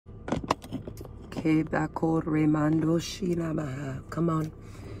Come on.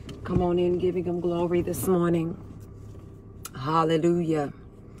 Come on in, giving him glory this morning. Hallelujah.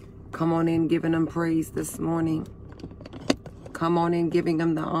 Come on in, giving him praise this morning. Come on in, giving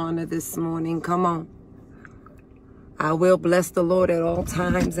him the honor this morning. Come on. I will bless the Lord at all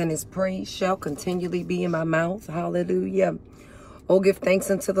times, and his praise shall continually be in my mouth. Hallelujah. Oh, give thanks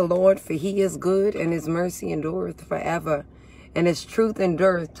unto the Lord, for he is good, and his mercy endureth forever, and his truth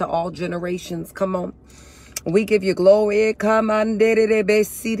endureth to all generations. Come on. We give you glory. We give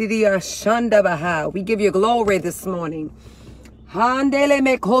you glory this morning. We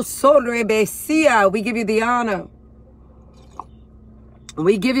give you the honor.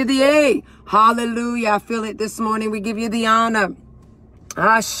 We give you the A. Hallelujah. I feel it this morning. We give you the honor.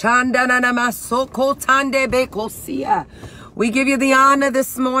 We give you the honor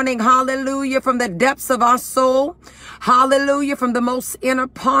this morning. Hallelujah. From the depths of our soul. Hallelujah. From the most inner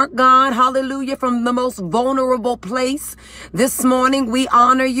part, God. Hallelujah. From the most vulnerable place. This morning, we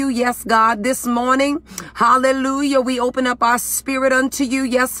honor you. Yes, God. This morning, hallelujah. We open up our spirit unto you.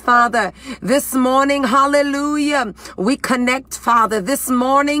 Yes, Father. This morning, hallelujah. We connect, Father. This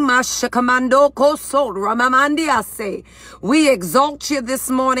morning, we exalt you this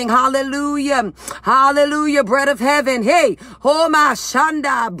morning. Hallelujah. Hallelujah. Bread of heaven. Hey. Oh, my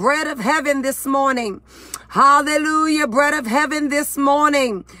Shanda. Bread of heaven this morning. Hallelujah. Bread of heaven this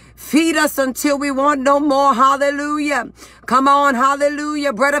morning. Feed us until we want no more. Hallelujah. Come on.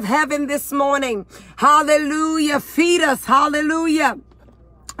 Hallelujah. Bread of heaven this morning. Hallelujah. Feed us. Hallelujah.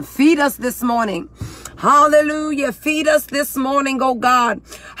 Feed us this morning. Hallelujah. Feed us this morning, oh God.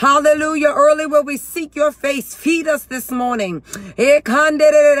 Hallelujah. Early will we seek your face. Feed us this morning. God,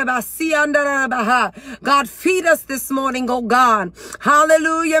 feed us this morning, oh God.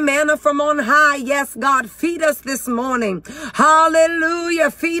 Hallelujah. Manna from on high. Yes, God, feed us this morning.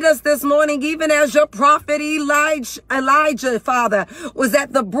 Hallelujah. Feed us this morning, even as your prophet Elijah, Father, was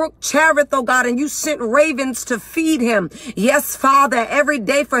at the brook Cherith, oh God, and you sent ravens to feed him. Yes, Father, every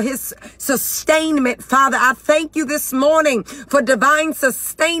day for his sustainment. Father, I thank you this morning for divine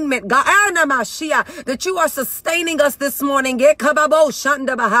sustainment, God, that you are sustaining us this morning,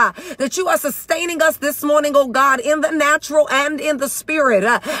 that you are sustaining us this morning, oh God, in the natural and in the spirit.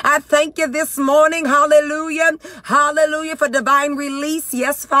 I thank you this morning, hallelujah, hallelujah, for divine release.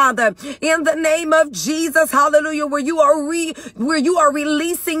 Yes, Father, in the name of Jesus, hallelujah, where you are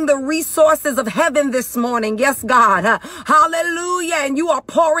releasing the resources of heaven this morning. Yes, God, hallelujah, and you are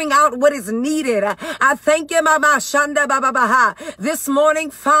pouring out what is needed. I thank you, Mama Shanda Baba, this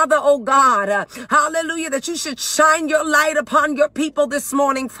morning, Father, oh God, hallelujah, that you should shine your light upon your people this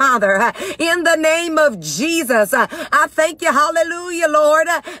morning, Father, in the name of Jesus. I thank you, hallelujah, Lord,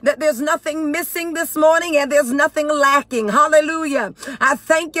 that there's nothing missing this morning and there's nothing lacking. Hallelujah. I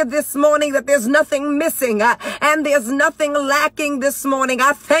thank you this morning that there's nothing missing and there's nothing lacking this morning.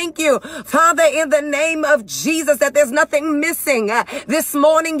 I thank you, Father, in the name of Jesus, that there's nothing missing this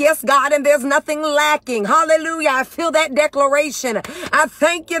morning. Yes, God, and there's nothing lacking. Hallelujah. I feel that declaration. I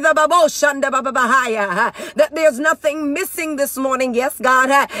thank you, that there's nothing missing this morning. Yes, God,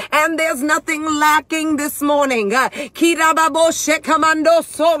 and there's nothing lacking this morning. I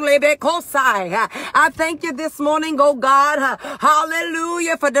thank you this morning, oh God,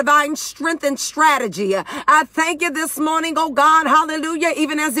 hallelujah, for divine strength and strategy. I thank you this morning, oh God, hallelujah,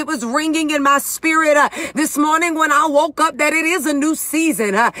 even as it was ringing in my spirit this morning when I woke up, that it is a new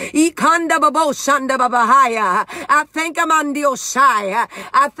season. I thank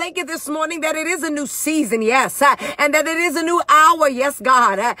I thank you this morning that it is a new season, yes, and that it is a new hour, yes,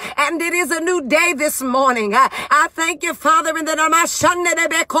 God, and it is a new day this morning. I thank you, Father, in the name I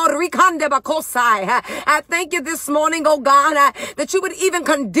thank you this morning, oh God, that you would even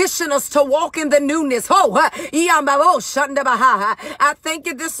condition us to walk in the newness. I thank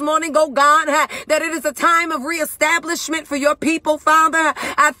you this morning, oh God, that it is a time of reestablishment for your people, Father.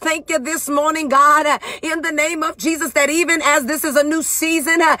 I thank you this morning, God, in the name of Jesus, that even as this is a new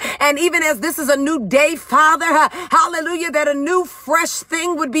season and even as this is a new day, Father, hallelujah, that a new fresh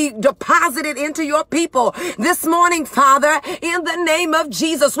thing would be deposited into your people this morning, Father, in the name of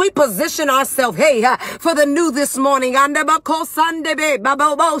Jesus. We position ourselves, for the new this morning. I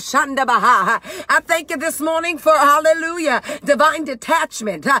thank you this morning for, hallelujah, divine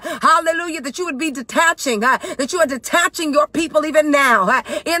detachment. Hallelujah, that you would be detaching, that you are detaching your people even now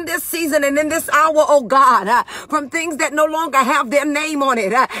in this season and in this hour, oh God, from things that no longer have their name on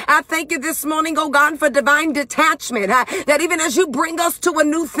it. I thank you this morning, oh God, for divine detachment, that even as you bring us to a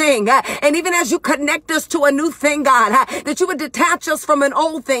new thing, and even as you connect us to a new thing, God, that you would detach us from an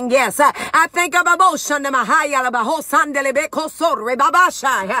old thing. Yes, I thank you.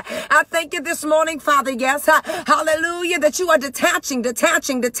 I thank you this morning, Father. Yes, hallelujah, that you are detaching,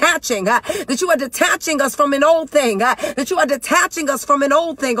 that you are detaching us from an old thing, that you are detaching us from an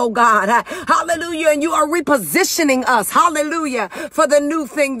old thing, oh God, hallelujah, and you are repositioning us, hallelujah, for the new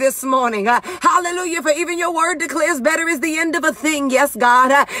thing this morning, hallelujah, for even your word declares better is the end of a thing, yes,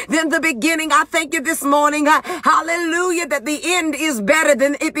 God, than the beginning. I thank you this morning, hallelujah, that the end is better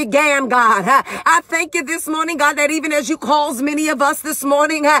than it began, God. I thank you this morning, God, that even as you cause many of us this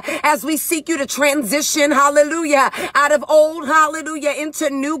morning, as we seek you to transition, hallelujah, out of old, hallelujah, into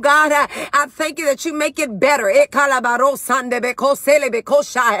new, God, I thank you that you make it better. I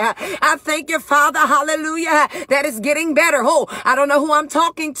thank you, Father, hallelujah, that it's getting better. Oh, I don't know who I'm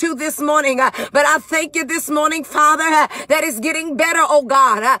talking to this morning, but I thank you this morning, Father, that it's getting better, oh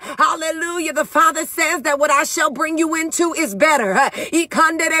God. Hallelujah. The Father says that what I shall bring you into is better. And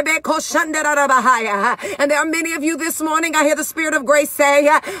there are many of you this morning, I hear the Spirit of grace say,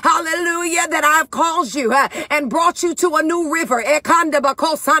 hallelujah, that I've called you and brought you to a new river. I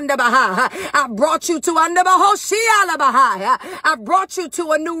brought you to I brought you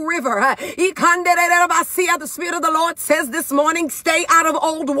to a new river. The Spirit of the Lord says this morning, stay out of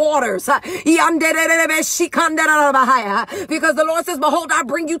old waters. Because the Lord says, behold, I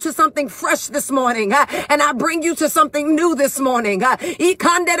bring you to something fresh this morning, and I bring you to something new this morning.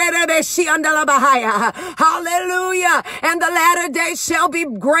 Hallelujah. And the latter day shall be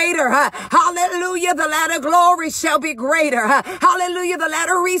greater. Hallelujah. The latter glory shall be greater. Hallelujah. The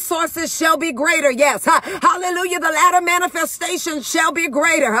latter resources shall be greater. Yes. Hallelujah. The latter manifestation shall be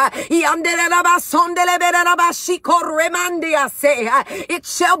greater. It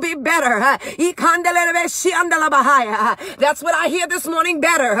shall be better. That's what I hear this morning,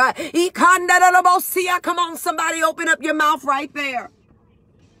 better. Come on, somebody open up your mouth right there.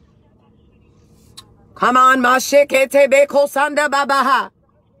 Come on, Mashekete Beko Sanda Babaha.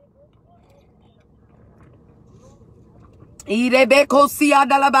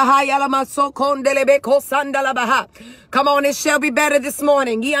 Come on, it shall be better this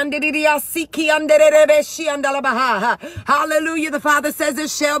morning. Hallelujah. The Father says it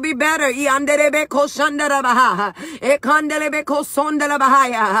shall be better. I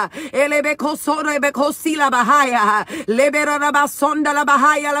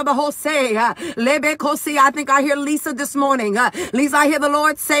think I hear Lisa this morning. Lisa, I hear the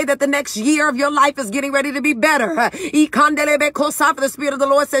Lord say that the next year of your life is getting ready to be better. For the Spirit of the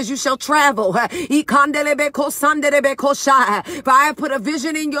Lord says you shall travel. For I have put a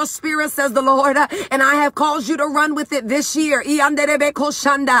vision in your spirit, says the Lord, and I have caused you to run with it this year. Do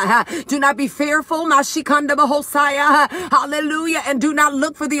not be fearful. Hallelujah. And do not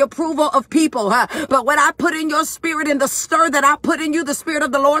look for the approval of people. But what I put in your spirit, in the stir that I put in you, the Spirit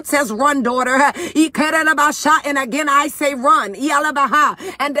of the Lord says, run, daughter. And again I say run.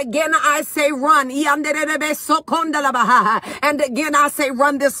 And again I say run. And again I say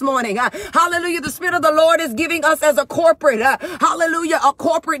run this morning. Hallelujah. The Spirit of the Lord is giving us as a corporate, hallelujah, a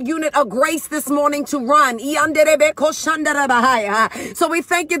corporate unit of grace this morning to run. So we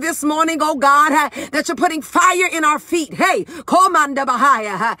thank you this morning, oh God, that you're putting fire in our feet. Hey,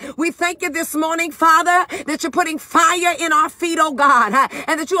 we thank you this morning, Father, that you're putting fire in our feet, oh God,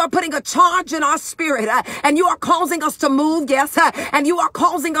 and that you are putting a charge in our spirit, and you are causing us to move, yes, and you are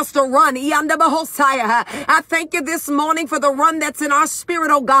causing us to run. I thank you this morning for the run that's in our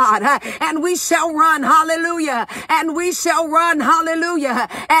spirit, oh God, and we shall run, hallelujah, and we shall run, hallelujah,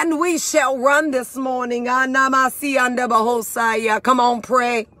 and we shall run this morning. Come on,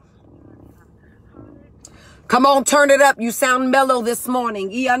 pray. Come on, turn it up. You sound mellow this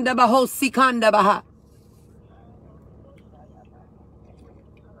morning.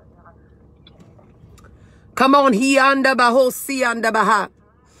 Come on, hianda bahosi anda baha.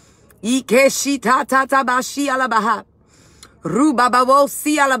 Ikeshita tata bashi ala baha. Ruba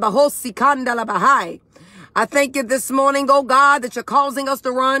bahosi ala bahosi kanda la bahai. I thank you this morning, oh God, that you're causing us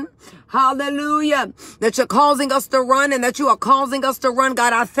to run. Hallelujah. That you're causing us to run and that you are causing us to run.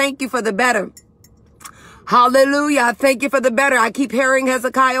 God, I thank you for the better. Hallelujah. I thank you for the better. I keep hearing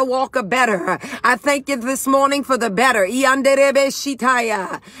Hezekiah Walker better. I thank you this morning for the better. I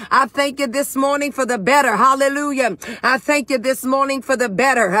thank you this morning for the better. Hallelujah. I thank you this morning for the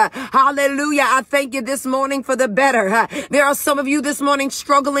better. Hallelujah. I thank you this morning for the better. There are some of you this morning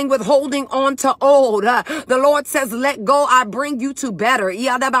struggling with holding on to old. The Lord says, let go. I bring you to better.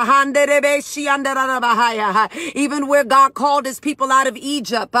 Even where God called his people out of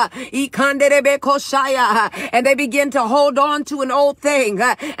Egypt. And they begin to hold on to an old thing,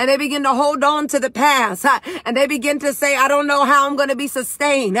 and they begin to hold on to the past, and they begin to say, I don't know how I'm going to be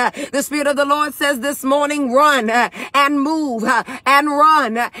sustained. The Spirit of the Lord says this morning, run and move and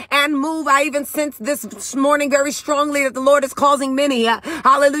run and move. I even sense this morning very strongly that the Lord is causing many,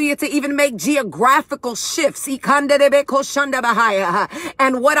 hallelujah, to even make geographical shifts. And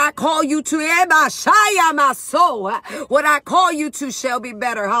what I call you to, what I call you to shall be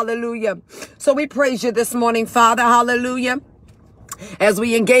better. Hallelujah. So we praise you this morning, Father. Hallelujah. As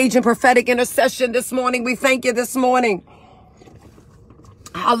we engage in prophetic intercession this morning, we thank you this morning.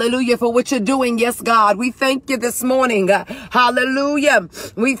 Hallelujah for what you're doing. Yes, God. We thank you this morning. Hallelujah.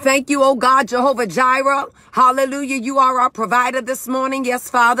 We thank you, oh God, Jehovah Jireh. Hallelujah. You are our provider this morning. Yes,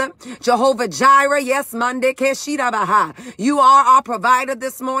 Father. Jehovah Jireh. Yes, Mande Keshirabaha. You are our provider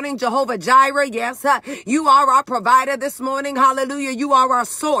this morning. Jehovah Jireh. Yes. You are our provider this morning. Hallelujah. You are our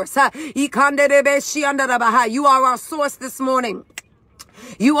source. You are our source this morning.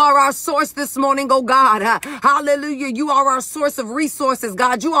 You are our source this morning, oh God. Hallelujah. You are our source of resources,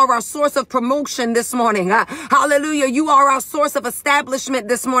 God. You are our source of promotion this morning. Hallelujah. You are our source of establishment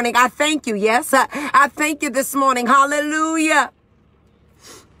this morning. I thank you. Yes. I thank you this morning. Hallelujah.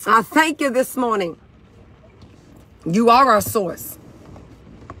 I thank you this morning. You are our source.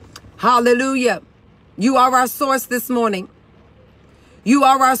 Hallelujah. You are our source this morning. You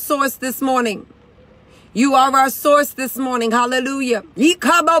are our source this morning. You are our source this morning. Hallelujah. You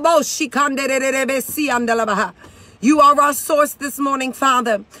are our source this morning,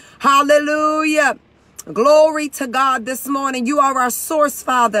 Father. Hallelujah. Glory to God this morning. You are our source,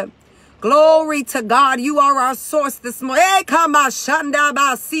 Father. Glory to God. You are our source this morning.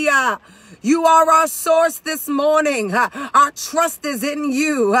 You are our source this morning. Our trust is in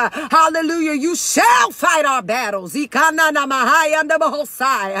you. Hallelujah. You shall fight our battles. You are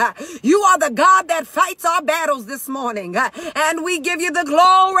the God that fights our battles this morning. And we give you the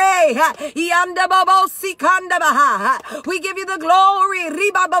glory. We give you the glory.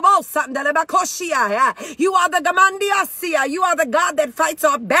 You are the Gamandiasia. You are the God that fights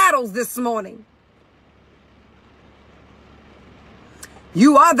our battles this morning.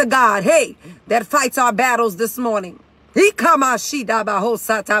 You are the God, hey, that fights our battles this morning. You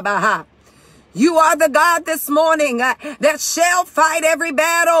are the God this morning that shall fight every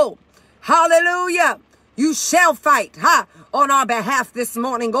battle. Hallelujah. You shall fight on our behalf this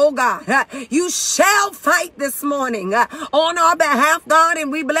morning, oh God. You shall fight this morning on our behalf, God, and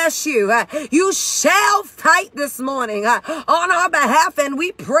we bless you. You shall fight this morning on our behalf, and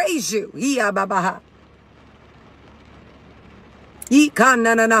we praise you.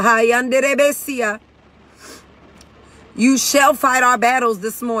 You shall fight our battles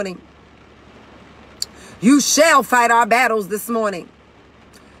this morning. You shall fight our battles this morning.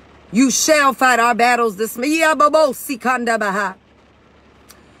 You shall fight our battles this morning.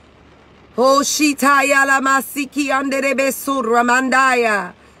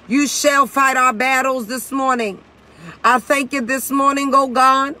 You shall fight our battles this morning. I thank you this morning, oh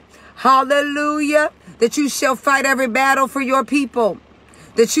God. Hallelujah. That you shall fight every battle for your people.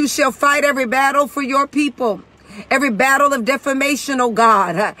 That you shall fight every battle for your people. Every battle of defamation, oh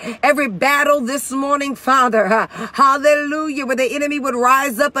God. Every battle this morning, Father. Hallelujah. Where the enemy would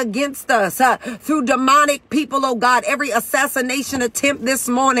rise up against us through demonic people, oh God. Every assassination attempt this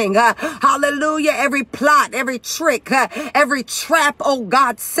morning. Hallelujah. Every plot, every trick, every trap, oh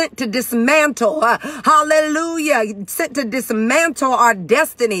God, sent to dismantle. Hallelujah. Sent to dismantle our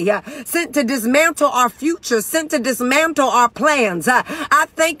destiny. Sent to dismantle our future. Sent to dismantle our plans. I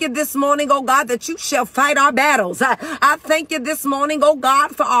thank you this morning, oh God, that you shall fight our battles. I thank you this morning, oh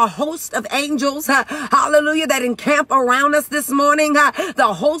God, for our host of angels, hallelujah, that encamp around us this morning,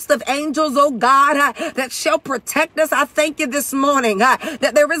 the host of angels, oh God, that shall protect us. I thank you this morning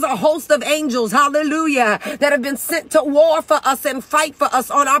that there is a host of angels, hallelujah, that have been sent to war for us and fight for us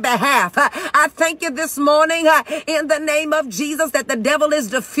on our behalf. I thank you this morning in the name of Jesus that the devil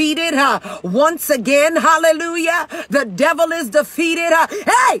is defeated once again, hallelujah. The devil is defeated.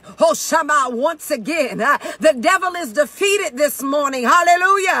 Hey, Hoshama, once again. The The devil is defeated this morning.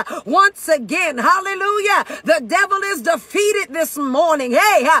 Hallelujah. Once again. Hallelujah. The devil is defeated this morning.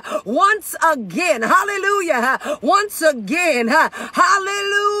 Hey, once again. Hallelujah. Once again. Hallelujah.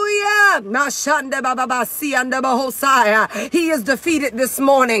 He is defeated this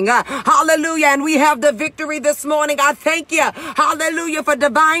morning. Hallelujah. And we have the victory this morning. I thank you. Hallelujah. For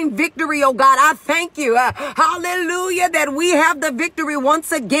divine victory, oh God. I thank you. Hallelujah. That we have the victory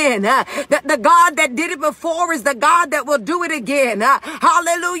once again. That the God that did it before is the God that will do it again.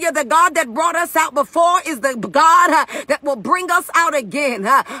 Hallelujah. The God that brought us out before is the God that will bring us out again.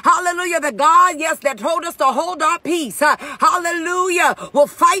 Hallelujah. The God, yes, that told us to hold our peace. Hallelujah. Will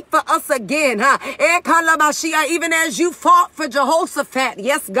fight for us again. Even as you fought for Jehoshaphat.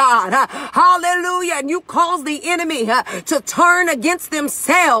 Yes, God. Hallelujah. And you caused the enemy to turn against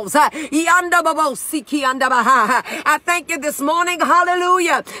themselves. I thank you this morning.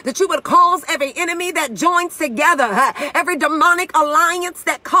 Hallelujah. That you would cause every enemy that joins together, every demonic alliance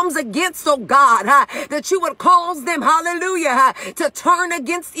that comes against, oh God, that you would cause them, hallelujah, to turn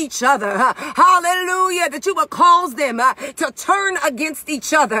against each other. Hallelujah. That you would cause them to turn against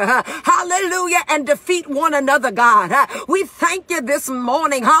each other. Hallelujah. And defeat one another, God. We thank you this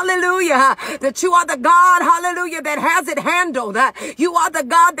morning. Hallelujah. That you are the God, hallelujah, that has it handled. You are the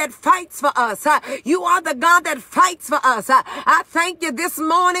God that fights for us. You are the God that fights for us. I thank you this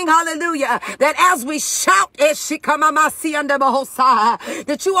morning, hallelujah, that as we shout, that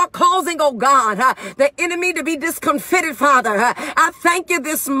you are causing, oh God, the enemy to be discomfited, Father. I thank you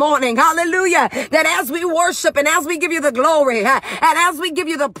this morning, hallelujah, that as we worship and as we give you the glory and as we give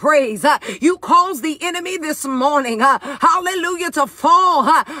you the praise, you cause the enemy this morning, hallelujah, to fall.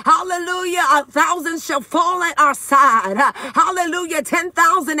 Hallelujah. 1,000 shall fall at our side. Hallelujah.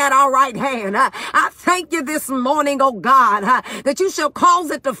 10,000 at our right hand. I thank you this morning, oh God, that you shall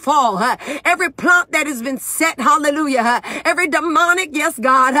cause it to fall. Every plot that has been set, hallelujah. Every demonic, yes,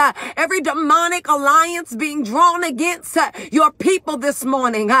 God, every demonic alliance being drawn against your people this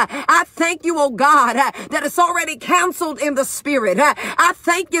morning. I thank you, oh God, that it's already canceled in the spirit. I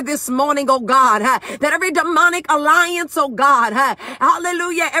thank you this morning, oh God, that every demonic alliance, oh God,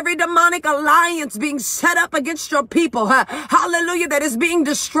 hallelujah, every demonic alliance being set up against your people, hallelujah, that is being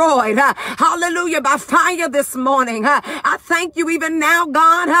destroyed, hallelujah, by fire this morning. I thank you even now,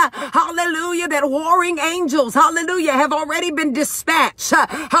 God, hallelujah, that warring angels, hallelujah, have already been dispatched,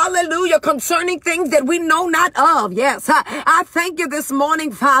 hallelujah, concerning things that we know not of. Yes, I thank you this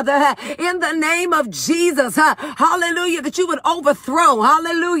morning, Father, in the name of Jesus, hallelujah, that you would overthrow,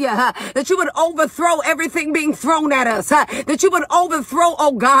 hallelujah, that you would overthrow everything being thrown at us, that you would overthrow,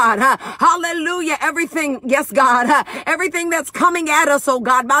 oh God, hallelujah, everything, yes, God, everything that's coming at us, oh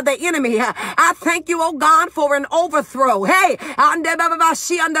God, by the enemy. I thank you, oh God, for an overthrow. Hey, hallelujah,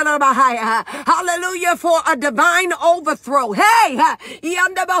 for a divine overthrow. Hey,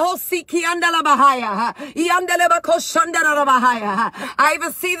 I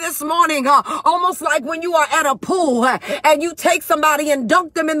even see this morning almost like when you are at a pool and you take somebody and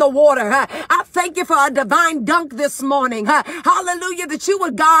dunk them in the water. I thank you for a divine dunk this morning. Hallelujah, that you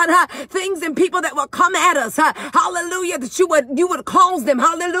would, God, things and people that will come at us. Hallelujah, that you would cause them,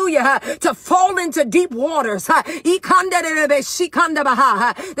 hallelujah, to fall into deep waters. That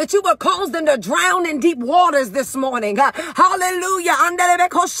you would cause them to drown in deep waters this morning. Hallelujah.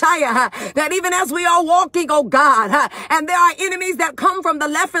 That even as we are walking, oh God, and there are enemies that come from the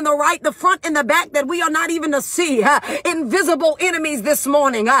left and the right, the front and the back that we are not even to see, invisible enemies this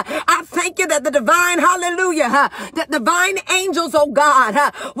morning. I thank you that the divine, hallelujah, that divine angels, oh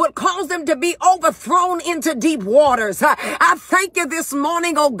God, would cause them to be overthrown into deep waters. I thank you this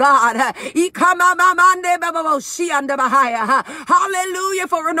morning, oh God. Hallelujah,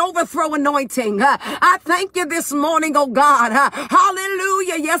 for an overthrow anointing. I thank you this morning, oh God.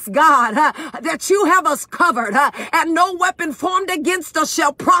 Hallelujah, yes, God, that you have us covered and no weapon formed against us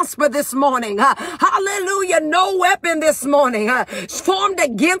shall prosper this morning. Hallelujah, no weapon this morning formed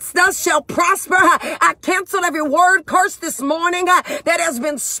against us shall prosper. I cancel every word curse this morning that has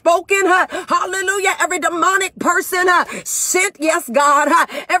been spoken. Hallelujah, every demonic person sent, yes, God,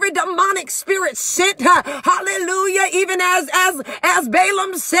 every demonic spirit sent. Hallelujah, even as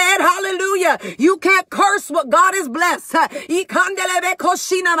Balaam said, hallelujah, you can't curse what God has blessed. I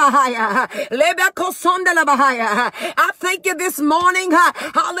thank you this morning,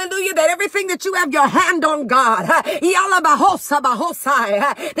 hallelujah, that everything that you have your hand on, God, that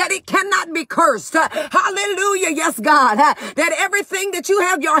it cannot be cursed. Hallelujah, yes, God, that everything that you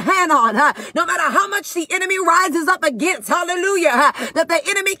have your hand on, no matter how much the enemy rises up against, hallelujah, that the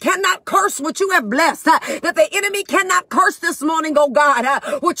enemy cannot curse what you have blessed, that the enemy cannot curse this morning, oh God,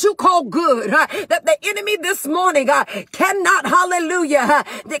 what you call good. that the enemy this morning cannot, hallelujah,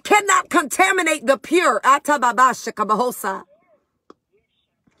 they cannot contaminate the pure. Atababashakabahosa.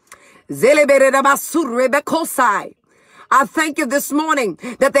 Zeleberedabasurebekosai. I thank you this morning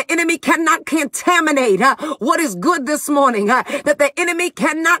that the enemy cannot contaminate what is good this morning, that the enemy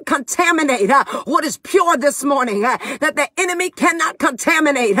cannot contaminate what is pure this morning, that the enemy cannot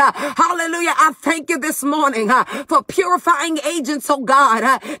contaminate. Hallelujah. I thank you this morning for purifying agents, oh God,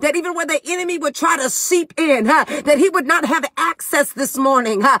 that even where the enemy would try to seep in, that he would not have access this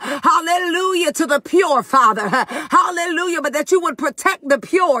morning. Hallelujah to the pure, Father. Hallelujah. But that you would protect the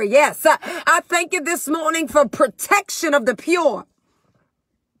pure. Yes. I thank you this morning for protection of the pure.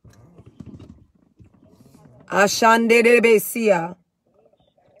 Ashanderebesia.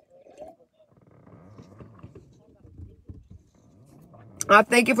 I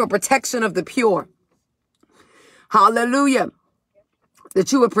thank you for protection of the pure. Hallelujah.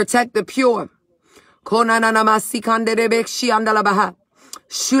 That you would protect the pure.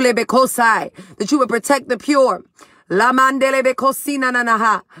 That you would protect the pure.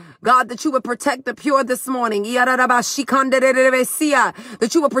 God, that you would protect the pure this morning. That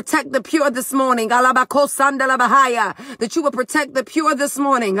you would protect the pure this morning. That you would protect the pure this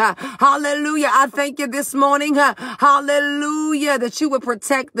morning. Hallelujah. I thank you this morning. Hallelujah. That you would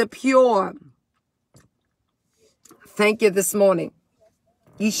protect the pure. Thank you this morning.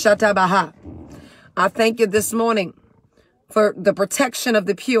 I thank you this morning for the protection of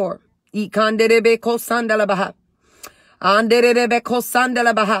the pure.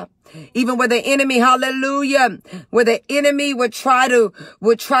 Even where the enemy, hallelujah, where the enemy would try to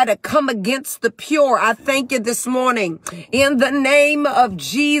come against the pure. I thank you this morning in the name of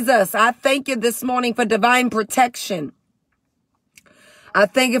Jesus. I thank you this morning for divine protection. I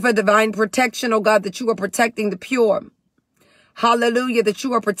thank you for divine protection, oh God, that you are protecting the pure. Hallelujah, that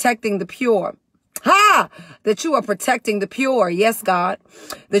you are protecting the pure. That you are protecting the pure. Yes, God.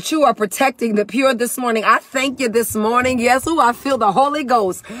 That you are protecting the pure this morning. I thank you this morning. Yes, I feel the Holy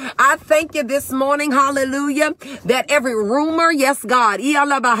Ghost. I thank you this morning. Hallelujah. That every rumor, yes, God.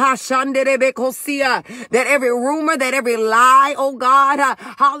 That every rumor, that every lie, oh God.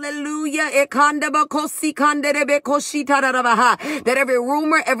 Hallelujah. That every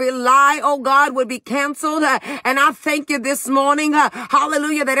rumor, every lie, oh God, would be canceled. And I thank you this morning.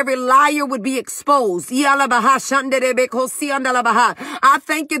 Hallelujah. That every liar would be exposed. I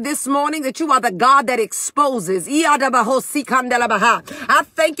thank you this morning that you are the God that exposes. I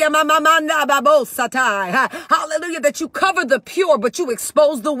thank you, hallelujah, that you cover the pure, but you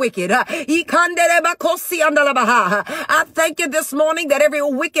expose the wicked. I thank you this morning that every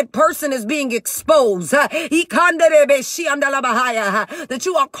wicked person is being exposed. That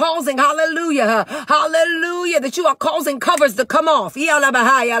you are causing, hallelujah, hallelujah, that you are causing covers to come off.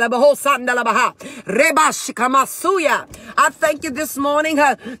 I thank you this morning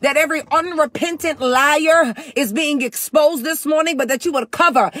that every unrepentant liar is being exposed this morning, but that you would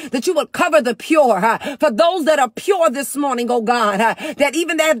cover the pure. For those that are pure this morning, oh God, that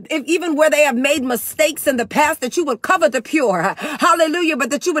even where they have made mistakes in the past, that you would cover the pure. Hallelujah. But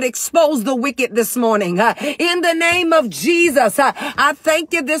that you would expose the wicked this morning. In the name of Jesus, I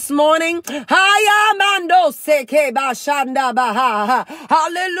thank you this morning.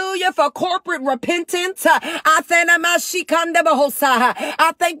 Hallelujah. For corporate repentance.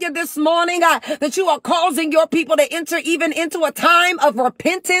 I thank you this morning that you are causing your people to enter even into a time of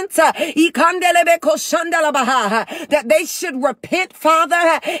repentance. That they should repent,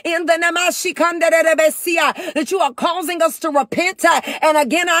 Father, in the name that you are causing us to repent. And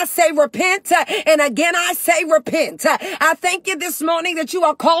again, I say repent. And again, I say repent. I thank you this morning that you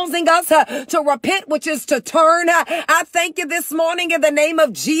are causing us to repent, which is to turn. I thank you this morning in the name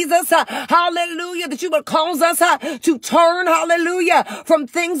of Jesus. Hallelujah. That you would cause us to turn, hallelujah, from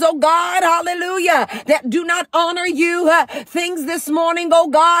things, oh God, hallelujah, that do not honor you. Things this morning, oh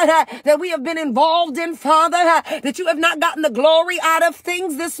God, that we have been involved in, Father, that you have not gotten the glory out of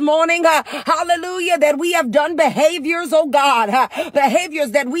things this morning. Hallelujah, that we have done behaviors, oh God,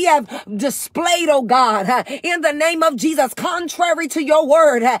 behaviors that we have displayed, oh God, in the name of Jesus, contrary to your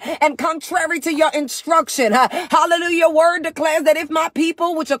word and contrary to your instruction. Hallelujah, your word declares that if my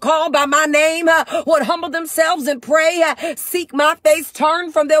people, which are called by my name, would humble themselves and pray, seek my face,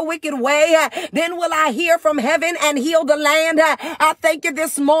 turn from their wicked way, then will I hear from heaven and heal the land. I thank you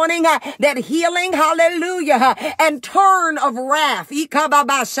this morning that healing, hallelujah, and turn of wrath, I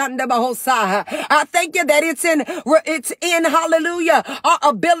thank you that it's in hallelujah, our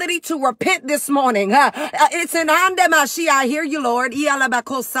ability to repent this morning. It's in Andemashi. I hear you, Lord.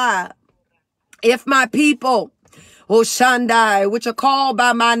 If my people, Oshandai, which are called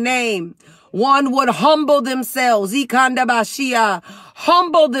by my name, one would humble themselves,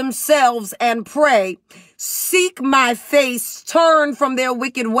 humble themselves and pray, seek my face, turn from their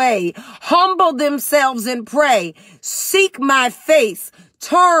wicked way, humble themselves and pray, seek my face,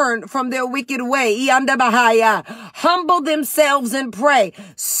 turn from their wicked way, humble themselves and pray,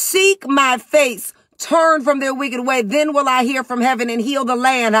 seek my face, turn from their wicked way, then will I hear from heaven and heal the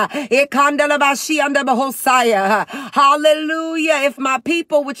land. Hallelujah. If my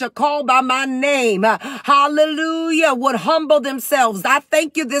people, which are called by my name, hallelujah, would humble themselves. I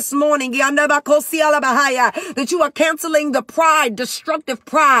thank you this morning that you are canceling the pride, destructive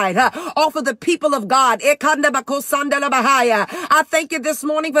pride, off of the people of God. I thank you this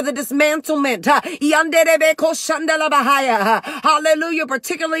morning for the dismantlement. Hallelujah,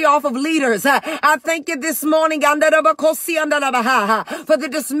 particularly off of leaders. I thank you this morning for the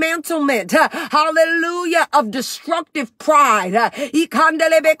dismantlement, hallelujah, of destructive pride.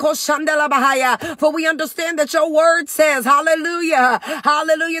 For we understand that your word says, hallelujah,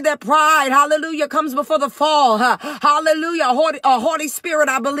 hallelujah, that pride, hallelujah, comes before the fall. Hallelujah, a haughty spirit,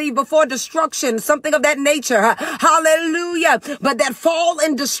 I believe, before destruction, something of that nature. Hallelujah. But that fall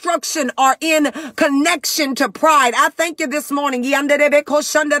and destruction are in connection to pride. I thank you this morning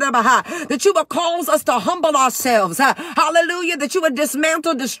that you will cause us to humble ourselves. Hallelujah. That you would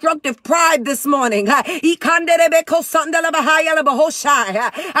dismantle destructive pride this morning. I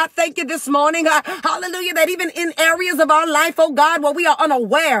thank you this morning. Hallelujah. That even in areas of our life, oh God, where we are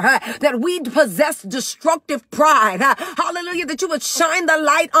unaware that we possess destructive pride. Hallelujah. That you would shine the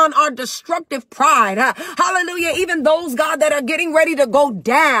light on our destructive pride. Hallelujah. Even those, God, that are getting ready to go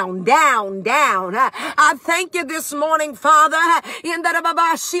down. I thank you this morning, Father,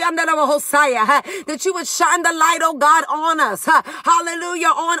 that you would shine the light, oh God, on us. Hallelujah.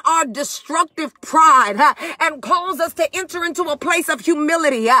 On our destructive pride and cause us to enter into a place of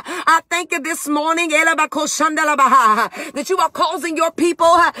humility. I thank you this morning that you are causing your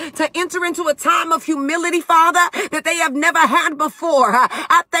people to enter into a time of humility, Father, that they have never had before.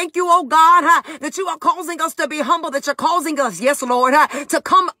 I thank you, oh God, that you are causing us to be humble, that you're causing us, yes, Lord, to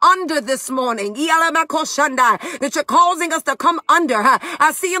come under this morning. That you're causing us to come under.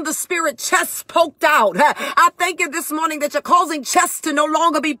 I see in the spirit chests poked out. I thank you this morning that you're causing chests to no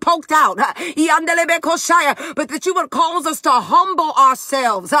longer be poked out. But that you would cause us to humble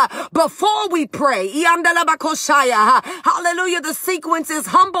ourselves before we pray. Hallelujah. The sequence is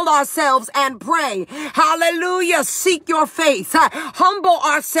humble ourselves and pray. Hallelujah. Seek your face. Humble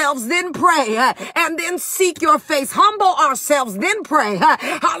ourselves, then pray. And then seek your face. Humble ourselves, then pray.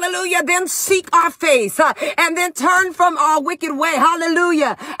 Hallelujah. Then seek our face. And then turn from our wicked way.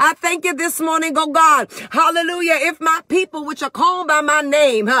 Hallelujah. I thank you this morning, oh God. Hallelujah. If my people, which are called by my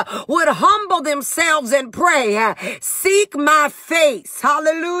name, would humble themselves and pray, seek my face.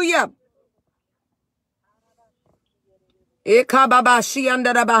 Hallelujah. Let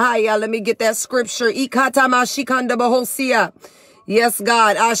me get that scripture. Yes,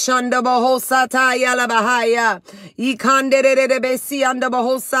 God. Ashanda bahosataya la bahaya. Ikanderebesi anda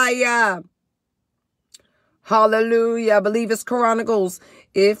bahosaya. Hallelujah. I believe it's Chronicles.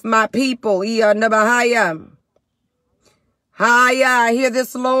 If my people, Ianda bahaya. Haya, I hear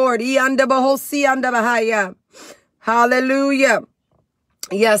this, Lord. Ianda bahosi anda bahaya. Hallelujah.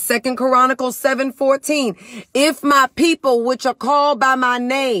 Yes, 2 Chronicles 7:14. If my people, which are called by my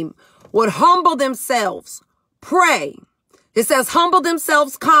name, would humble themselves, pray. It says humble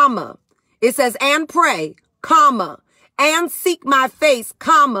themselves, comma. It says and pray, comma, and seek my face,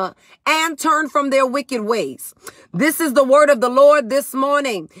 comma, and turn from their wicked ways. This is the word of the Lord this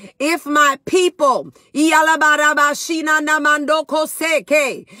morning. If my people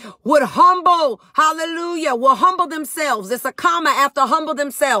would humble, hallelujah, will humble themselves. It's a comma after humble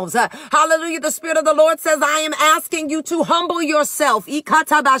themselves. Hallelujah. The Spirit of the Lord says, I am asking you to humble yourself. That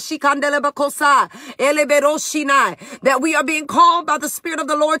we are being called by the Spirit of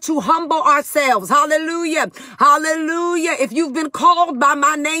the Lord to humble ourselves. Hallelujah. Hallelujah. If you've been called by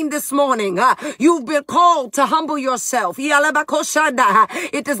my name this morning, you've been called to humble yourself.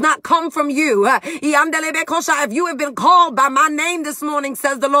 It does not come from you. If you have been called by my name this morning,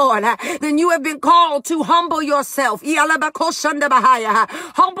 says the Lord, then you have been called to humble yourself.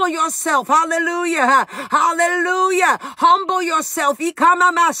 Humble yourself. Hallelujah. Hallelujah. Humble yourself.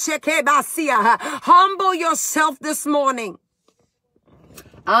 Humble yourself this morning.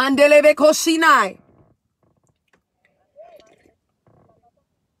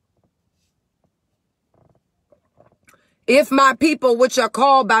 If my people, which are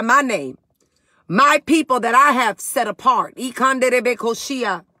called by my name, my people that I have set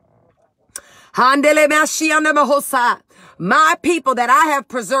my My people that I have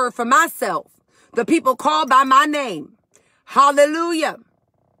preserved for myself, the people called by my name. Hallelujah.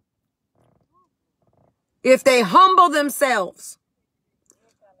 If they humble themselves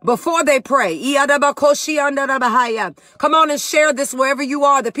before they pray. Come on and share this wherever you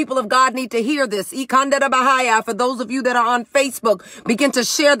are. The people of God need to hear this. For those of you that are on Facebook, begin to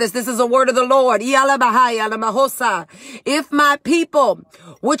share this. This is a word of the Lord. If my people,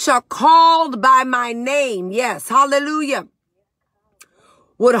 which are called by my name, yes, hallelujah,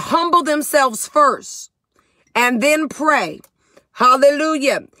 would humble themselves first and then pray,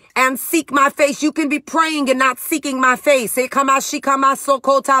 hallelujah, and seek my face. You can be praying and not seeking my face.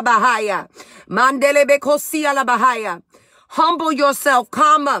 Humble yourself,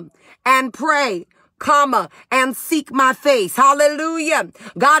 comma, and pray, comma, and seek my face. Hallelujah.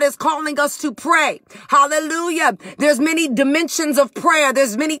 God is calling us to pray. Hallelujah. There's many dimensions of prayer.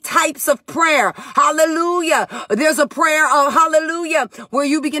 There's many types of prayer. Hallelujah. There's a prayer of hallelujah where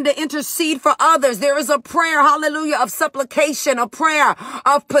you begin to intercede for others. There is a prayer, hallelujah, of supplication, a prayer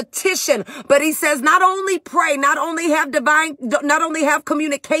of petition. But he says, not only pray, not only have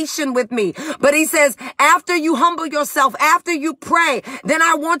communication with me, but he says, after you humble yourself, after you pray, then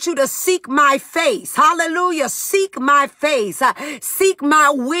I want you to seek my face. Hallelujah. Seek my face. Seek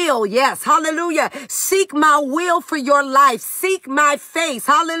my will. Yes. Hallelujah. Seek my will for your life. Seek my face.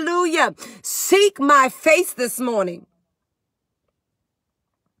 Hallelujah. Seek my face this morning.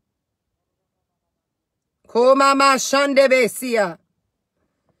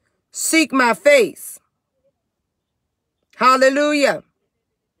 Seek my face. Hallelujah.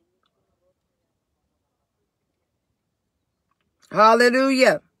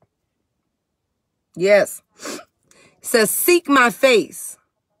 Hallelujah. Yes. It says, seek my face.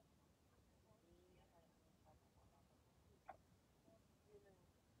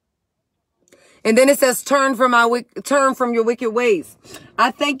 And then it says, turn from your wicked ways.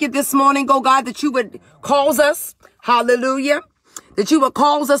 I thank you this morning, oh God, that you would cause us, hallelujah, that you would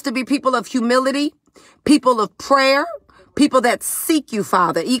cause us to be people of humility, people of prayer, people that seek you,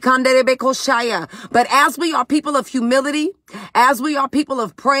 Father. But as we are people of humility, as we are people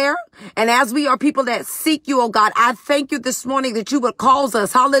of prayer, and as we are people that seek you, oh God, I thank you this morning that you would cause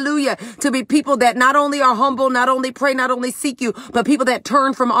us, hallelujah, to be people that not only are humble, not only pray, not only seek you, but people that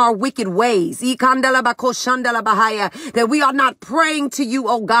turn from our wicked ways. That we are not praying to you,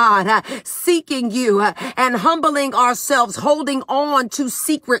 oh God, seeking you and humbling ourselves, holding on to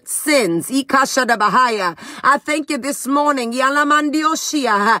secret sins. I thank you this morning,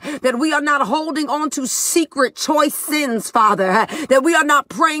 that we are not holding on to secret choice sins, Father, that we are not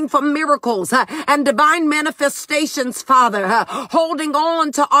praying for miracles and divine manifestations, Father, holding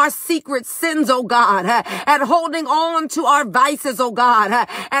on to our secret sins, oh God, and holding on to our vices, oh God,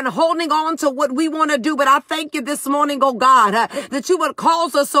 and holding on to what we want to do. But I thank you this morning, oh God, that you would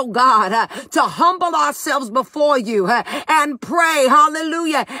cause us, oh God, to humble ourselves before you and pray,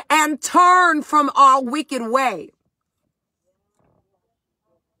 hallelujah, and turn from our wicked way.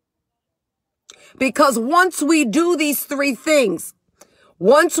 Because once we do these three things,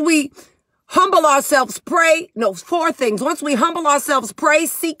 once we humble ourselves, pray, four things. Once we humble ourselves, pray,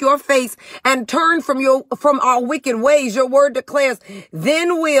 seek your face, and turn from our wicked ways, your word declares,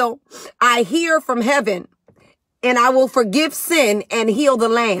 then will I hear from heaven, and I will forgive sin and heal the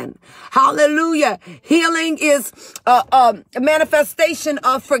land. Hallelujah. Healing is a manifestation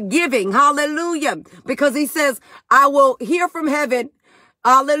of forgiving. Hallelujah. Because he says, I will hear from heaven.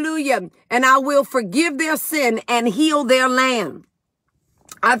 Hallelujah. And I will forgive their sin and heal their land.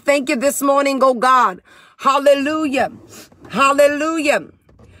 I thank you this morning, oh God. Hallelujah. Hallelujah.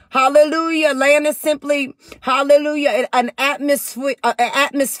 Hallelujah. Land is simply, hallelujah, an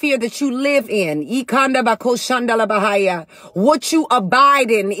atmosphere that you live in. What you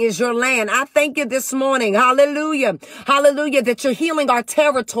abide in is your land. I thank you this morning. Hallelujah. Hallelujah. That you're healing our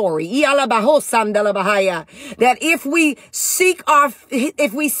territory. That if we seek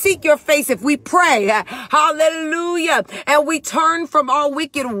your face, if we pray, hallelujah, and we turn from our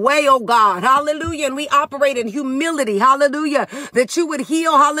wicked way, oh God, hallelujah, and we operate in humility, hallelujah, that you would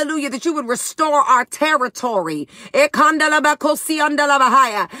heal, hallelujah, that you would restore our territory. That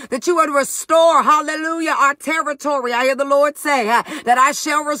you would restore, hallelujah, our territory. I hear the Lord say that I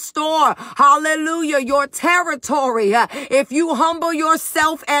shall restore, hallelujah, your territory. If you humble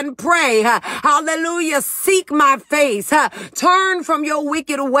yourself and pray, hallelujah, seek my face, turn from your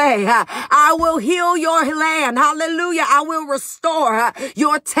wicked way, I will heal your land. Hallelujah. I will restore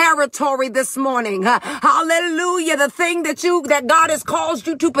your territory this morning. Hallelujah. The thing that God has caused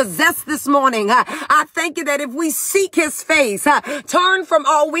you to to possess this morning. I thank you that if we seek his face, turn from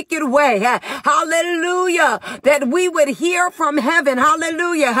our wicked way, hallelujah, that we would hear from heaven,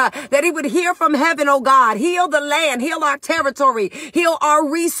 hallelujah, that he would hear from heaven, oh God. Heal the land, heal our territory, heal our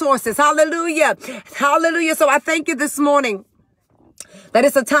resources, hallelujah, hallelujah. So I thank you this morning that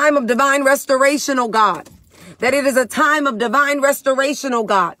it's a time of divine restoration, oh God. That it is a time of divine restoration, oh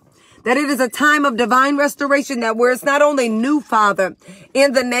God. That it is a time of divine restoration, that where it's not only new, Father,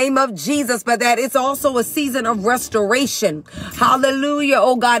 in the name of Jesus, but that it's also a season of restoration. Hallelujah,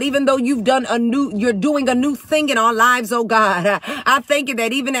 oh God. Even though you're doing a new thing in our lives, oh God. I thank you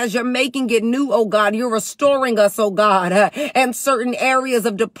that even as you're making it new, oh God, you're restoring us, oh God, and certain areas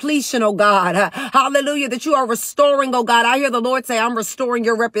of depletion, oh God. Hallelujah, that you are restoring, oh God. I hear the Lord say, I'm restoring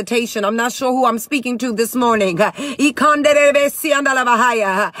your reputation. I'm not sure who I'm speaking to this morning. But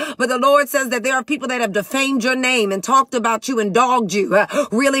the Lord says that there are people that have defamed your name and talked about you and dogged you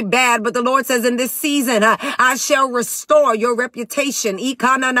really bad. But the Lord says in this season, I shall restore your reputation.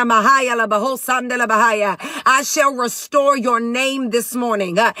 I shall restore your name this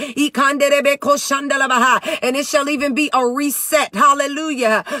morning. And it shall even be a reset.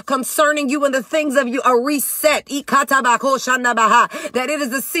 Hallelujah. Concerning you and the things of you, a reset. That it is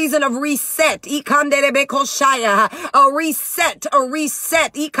the season of reset. A reset, a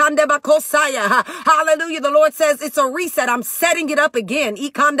reset. Hallelujah. The Lord says it's a reset. I'm setting it up again.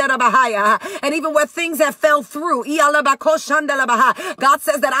 And even where things have fell through, God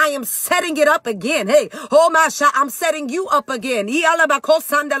says that I am setting it up again. Hey, I'm setting you up again.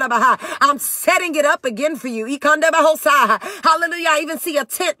 I'm setting it up again for you. Hallelujah. I even see a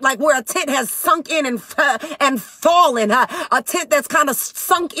tent, like where a tent has sunk in and fallen. A tent that's kind of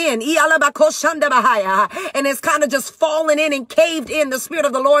sunk in. And it's kind of just fallen in and caved in. The Spirit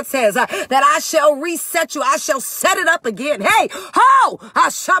of the Lord says that I shall reset you. I shall set it up again. Hey, ho!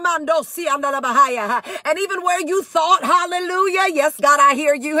 And even where you thought, hallelujah, yes, God, I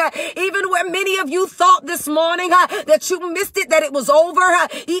hear you. Even where many of you thought this morning that you missed it, that it was over.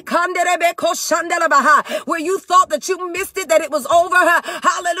 Where you thought that you missed it, that it was over.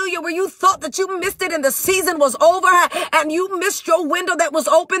 Hallelujah. Where you thought that you missed it and the season was over and you missed your window that was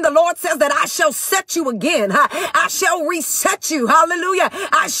open. The Lord says that I shall set you again. I shall reset you. Hallelujah.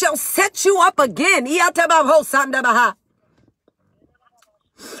 I shall set you up again.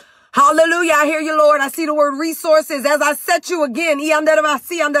 Hallelujah. I hear you, Lord. I see the word resources as I set you again. I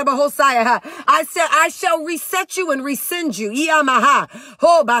said, I shall reset you and rescind you.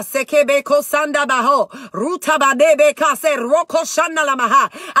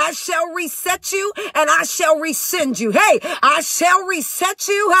 I shall reset you and I shall rescind you. Hey, I shall reset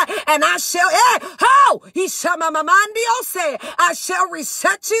you and I shall, I shall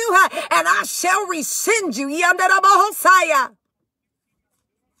reset you and I shall rescind you.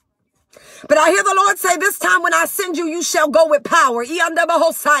 But I hear the Lord say, this time when I send you, you shall go with power. This time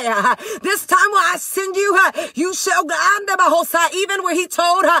when I send you, you shall go. Even where he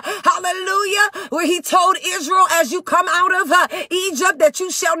told, hallelujah, where he told Israel, as you come out of Egypt, that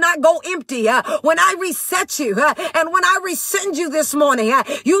you shall not go empty. When I reset you, and when I rescind you this morning,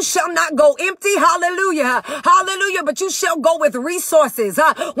 you shall not go empty. Hallelujah. Hallelujah. But you shall go with resources.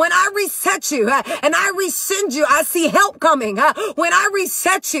 When I reset you, and I rescind you, I see help coming. When I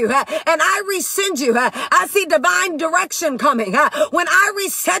reset you, and I rescind you, I see divine direction coming. When I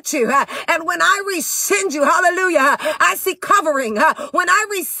reset you, and when I rescind you, hallelujah, I see covering. When I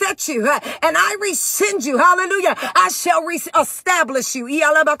reset you, and I rescind you, hallelujah, I shall establish you.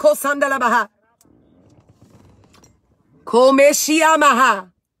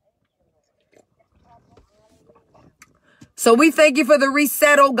 So we thank you for the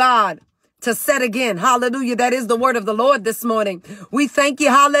reset, oh God. To set again. Hallelujah. That is the word of the Lord this morning. We thank you.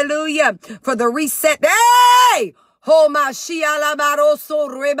 Hallelujah. For the reset. Hey!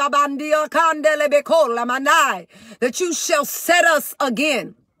 That you shall set us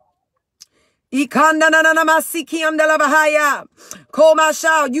again. You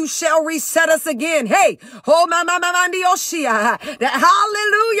shall reset us again. Hey, hallelujah.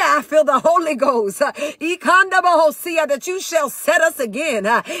 I feel the Holy Ghost. That you shall set us again.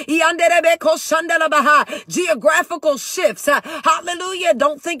 Geographical shifts. Hallelujah.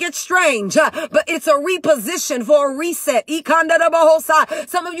 Don't think it's strange, but it's a reposition for a reset.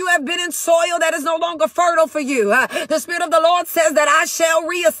 Some of you have been in soil that is no longer fertile for you. The Spirit of the Lord says that I shall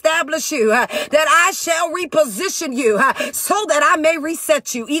reestablish you. That I shall reposition you so that I may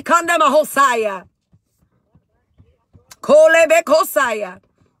reset you. I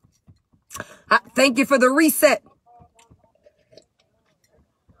thank you for the reset.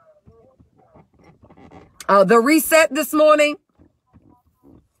 The reset this morning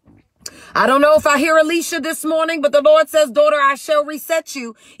I don't know if I hear Alicia this morning, but the Lord says, daughter, I shall reset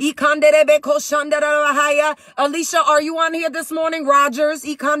you. Alicia, are you on here this morning? Rogers.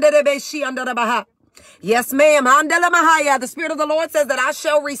 Yes, ma'am. The Spirit of the Lord says that I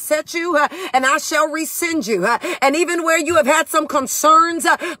shall reset you and I shall rescind you. And even where you have had some concerns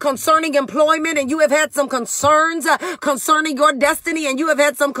concerning employment, and you have had some concerns concerning your destiny, and you have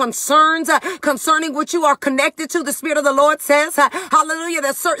had some concerns concerning what you are connected to, the Spirit of the Lord says, hallelujah,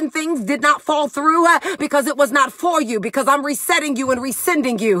 that certain things did not fall through because it was not for you, because I'm resetting you and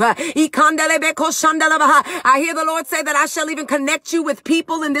rescinding you. I hear the Lord say that I shall even connect you with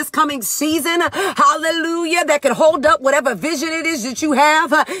people in this coming season. Hallelujah, that can hold up whatever vision it is that you have.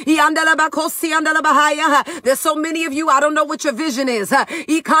 There's so many of you, I don't know what your vision is. But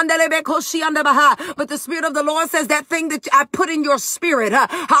the Spirit of the Lord says that thing that I put in your spirit,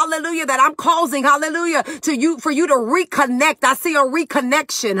 hallelujah, that I'm causing, hallelujah, for you to reconnect. I see a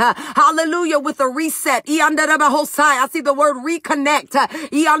reconnection, hallelujah, with a reset. I see the word reconnect. That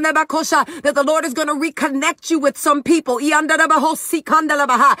the Lord is going to reconnect you with some people.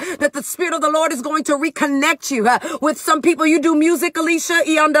 That the Spirit of the Lord is going to reconnect you with some people. You do music, Alicia?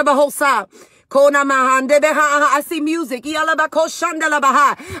 I see music.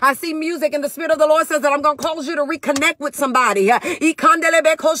 I see music, and the Spirit of the Lord says that I'm going to cause you to reconnect with somebody. Hallelujah,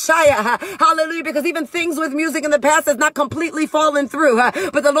 because even things with music in the past has not completely fallen through.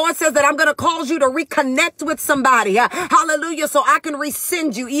 But the Lord says that I'm going to cause you to reconnect with somebody. Hallelujah, so I can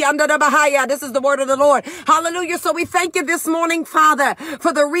rescind you. This is the word of the Lord. Hallelujah, so we thank you this morning, Father,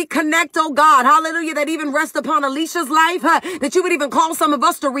 for the reconnect, oh God. Hallelujah, that even rests upon Alicia's life, that you would even call some of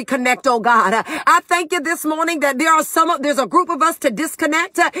us to reconnect, oh God. I thank you this morning that there's a group of us to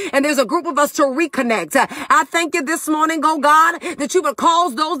disconnect and there's a group of us to reconnect. I thank you this morning, oh God, that you would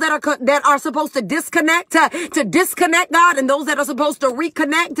cause those that are supposed to disconnect, God, and those that are supposed to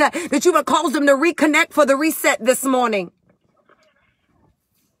reconnect, that you would cause them to reconnect for the reset this morning.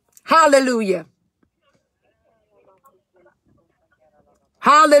 Hallelujah.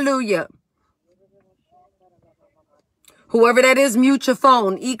 Hallelujah. Whoever that is, mute your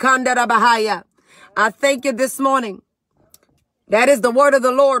phone. I thank you this morning. That is the word of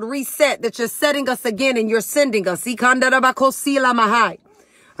the Lord, reset, that you're setting us again and you're sending us.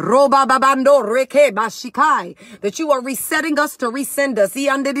 Roba babando reke bashikai, that you are resetting us to resend us.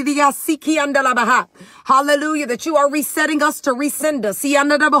 Hallelujah, that you are resetting us to resend us.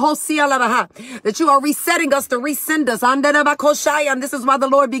 That you are resetting us to resend us. And this is why the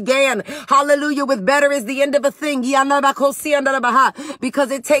Lord began, hallelujah, with better is the end of a thing.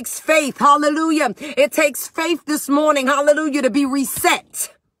 Because it takes faith, hallelujah. It takes faith this morning, hallelujah, to be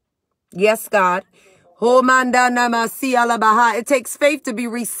reset. Yes, God. It takes faith to be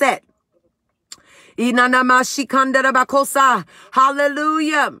reset.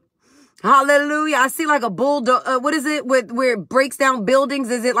 Hallelujah. Hallelujah. I see like a bulldozer. What is it where it breaks down buildings?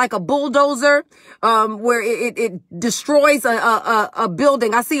 Is it like a bulldozer? Where it destroys a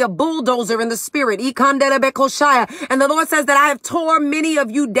building. I see a bulldozer in the spirit. And the Lord says that I have torn many of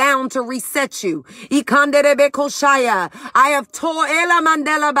you down to reset you. I have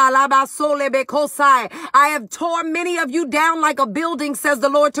torn many of you down like a building, says the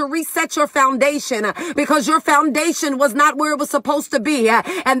Lord, to reset your foundation, because your foundation was not where it was supposed to be.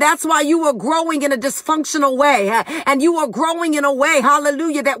 And that's why you were growing in a dysfunctional way, and you were growing in a way,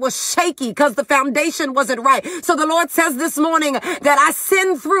 hallelujah, that was shaky because the foundation wasn't right. So the Lord says this morning that I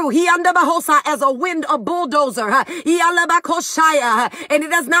send through as a wind, a bulldozer, and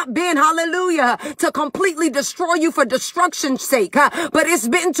it has not been, hallelujah, to completely destroy you for destruction's sake, but it's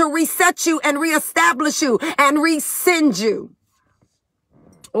been to reset you and reestablish you and rescind you.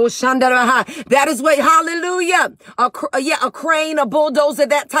 Oh, Shandaraha. That is what, hallelujah. A crane, a bulldozer,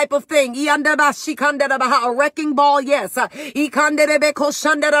 that type of thing. A wrecking ball, yes. A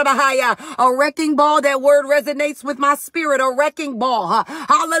wrecking ball, that word resonates with my spirit. A wrecking ball.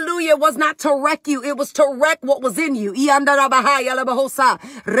 Hallelujah. Was not to wreck you. It was to wreck what was in you. It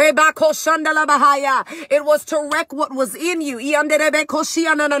was to wreck what was in you. It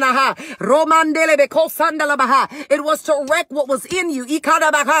was to wreck what was in you.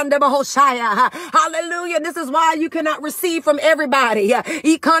 Hallelujah. This is why you cannot receive from everybody. Hallelujah.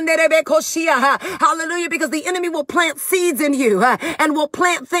 Because the enemy will plant seeds in you and will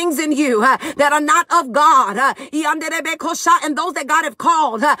plant things in you that are not of God. And those that God have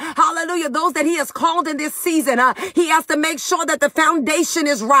called, hallelujah, those that he has called in this season, he has to make sure that the foundation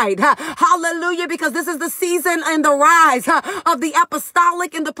is right. Hallelujah. Because this is the season and the rise of the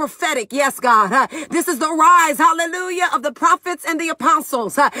apostolic and the prophetic. Yes, God. This is the rise, hallelujah, of the prophets and the apostles.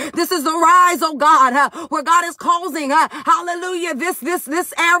 This is the rise, oh God, where God is causing, hallelujah, this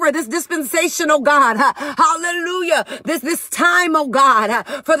era, this dispensation, oh God, hallelujah, this time, oh God,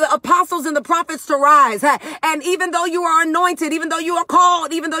 for the apostles and the prophets to rise. And even though you are anointed, even though you are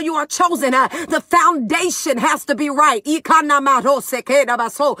called, even though you are chosen, the foundation has to be right. The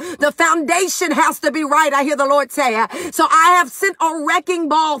foundation has to be right. I hear the Lord say, so I have sent a wrecking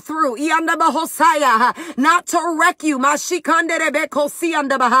ball through, not to wreck you, not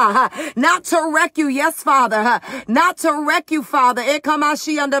to wreck you. Yes, Father, not to wreck you, Father.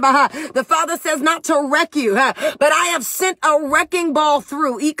 The Father says not to wreck you, but I have sent a wrecking ball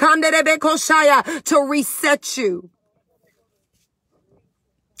through to reset you.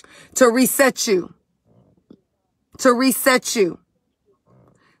 To reset you. To reset you.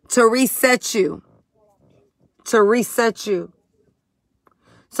 To reset you. To reset you.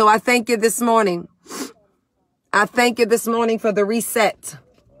 So I thank you this morning. I thank you this morning for the reset.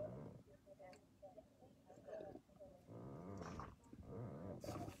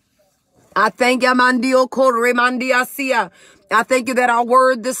 I thank you, Mandio Koremandiasia. I thank you that our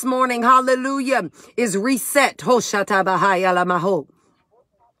word this morning, hallelujah, is reset.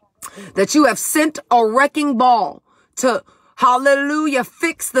 That you have sent a wrecking ball to, hallelujah,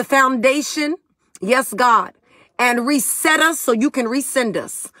 fix the foundation. Yes, God. And reset us so you can resend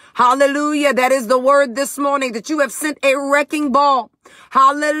us. Hallelujah. That is the word this morning, that you have sent a wrecking ball.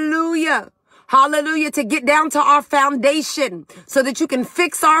 Hallelujah. Hallelujah, to get down to our foundation so that you can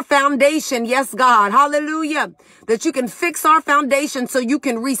fix our foundation. Yes, God. Hallelujah. That you can fix our foundation so you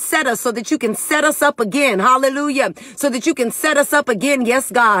can reset us, so that you can set us up again. Hallelujah. So that you can set us up again.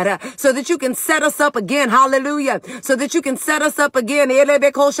 Yes, God. So that you can set us up again. Hallelujah. So that you can set us up again.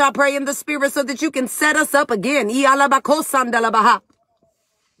 Pray in the spirit so that you can set us up again.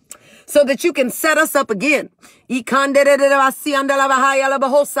 So that you can set us up again.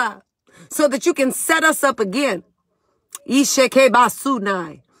 So that you can set us up again.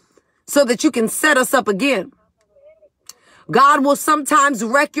 So that you can set us up again. God will sometimes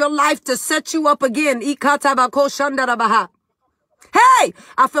wreck your life to set you up again. Hey,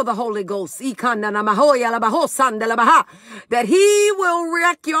 I feel the Holy Ghost. That he will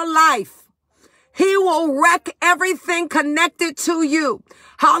wreck your life. He will wreck everything connected to you.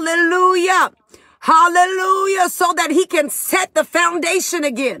 Hallelujah. Hallelujah. So that he can set the foundation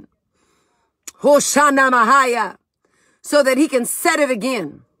again. Hoshana Mahaya. So that he can set it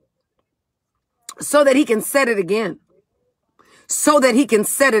again. So that he can set it again. So that he can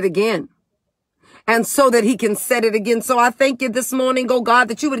set it again. And so that he can set it again. So I thank you this morning, oh God,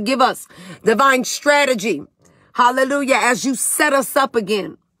 that you would give us divine strategy. Hallelujah. As you set us up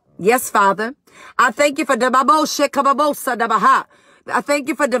again. Yes, Father. I thank you for I thank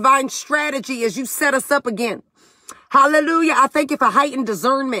you for divine strategy as you set us up again. Hallelujah. I thank you for heightened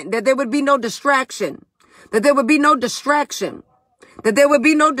discernment, that there would be no distraction, that there would be no distraction, that there would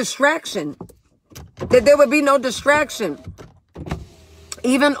be no distraction, that there would be no distraction.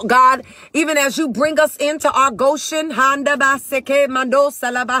 Even God, even as you bring us into our Goshen, Handa Baseke Mando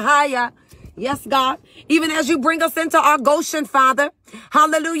Salabahaya. Yes, God. Even as you bring us into our Goshen, Father.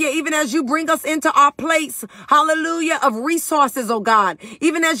 Hallelujah. Even as you bring us into our place, hallelujah, of resources, oh God.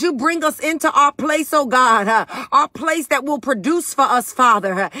 Even as you bring us into our place, oh God, our place that will produce for us,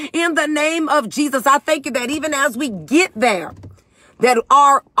 Father. In the name of Jesus, I thank you that even as we get there, that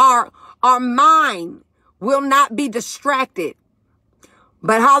our mind will not be distracted.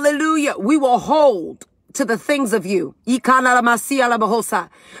 But hallelujah, we will hold to the things of you. That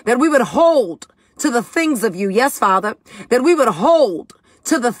we would hold to the things of you. Yes, Father. That we would hold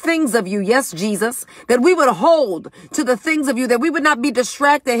to the things of you. Yes, Jesus. That we would hold to the things of you. That we would not be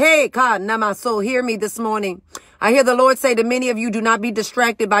distracted. Hey, God, Namaso, hear me this morning. I hear the Lord say to many of you, do not be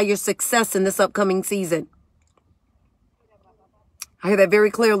distracted by your success in this upcoming season. I hear that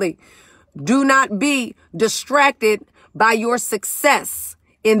very clearly. Do not be distracted by your success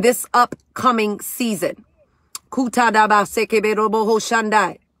in this upcoming season. The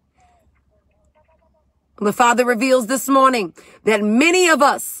Father reveals this morning that many of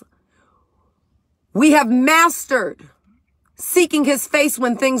us, we have mastered seeking his face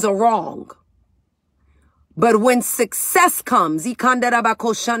when things are wrong. But when success comes,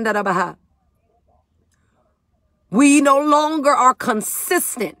 we no longer are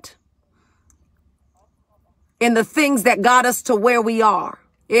consistent in the things that got us to where we are.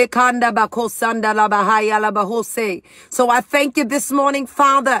 So I thank you this morning,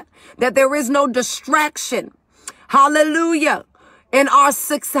 Father, that there is no distraction. Hallelujah. In our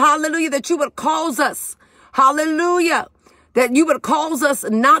success, hallelujah, that you would cause us, hallelujah, that you would cause us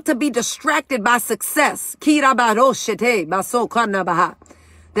not to be distracted by success.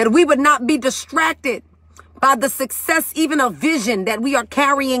 that we would not be distracted by the success even of vision that we are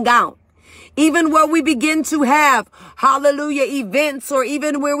carrying out. Even where we begin to have, hallelujah, events, or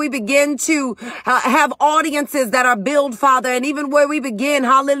even where we begin to have audiences that are built, Father, and even where we begin,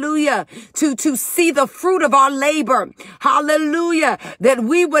 hallelujah, to see the fruit of our labor, hallelujah, that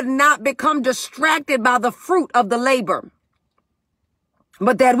we would not become distracted by the fruit of the labor,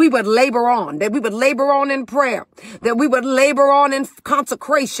 but that we would labor on, that we would labor on in prayer, that we would labor on in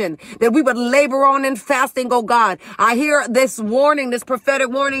consecration, that we would labor on in fasting, oh God. I hear this warning, this prophetic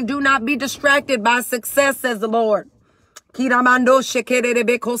warning, do not be distracted by success, says the Lord. The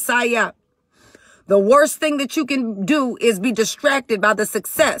worst thing that you can do is be distracted by the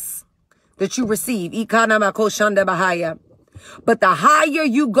success that you receive. But the higher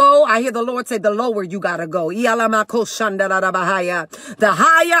you go, I hear the Lord say, the lower you gotta go. The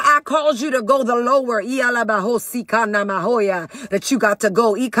higher I cause you to go, the lower that you got to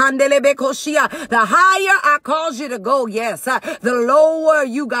go. The higher I cause you to go, yes, the lower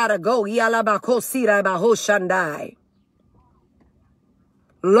you gotta go.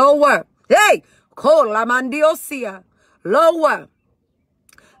 Lower. Hey, lower.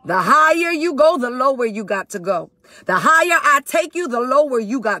 The higher you go, the lower you got to go. The higher I take you, the lower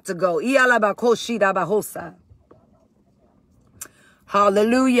you got to go.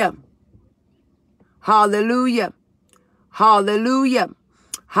 Hallelujah. Hallelujah. Hallelujah.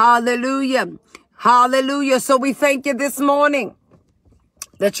 Hallelujah. Hallelujah. So we thank you this morning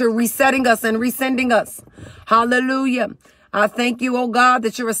that you're resetting us and resending us. Hallelujah. I thank you, oh God,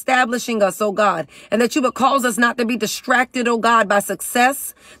 that you're establishing us, oh God, and that you would cause us not to be distracted, oh God, by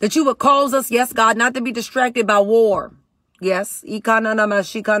success, that you would cause us, yes, God, not to be distracted by war. Yes.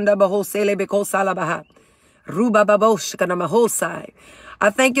 I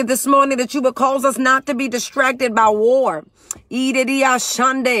thank you this morning that you would cause us not to be distracted by war.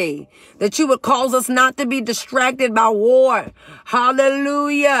 That you would cause us not to be distracted by war.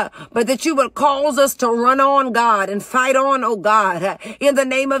 Hallelujah. But that you would cause us to run on, God, and fight on, oh God, in the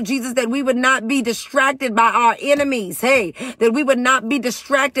name of Jesus, that we would not be distracted by our enemies. Hey, that we would not be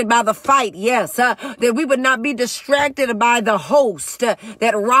distracted by the fight. Yes. That we would not be distracted by the host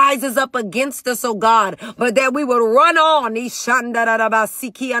that rises up against us, oh God, but that we would run on. That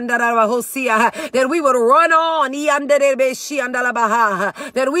we would run on.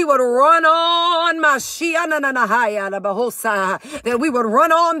 That we would run on, that we would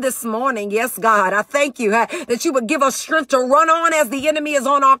run on this morning. Yes, God, I thank you that you would give us strength to run on as the enemy is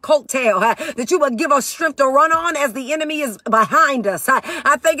on our coattail, that you would give us strength to run on as the enemy is behind us. I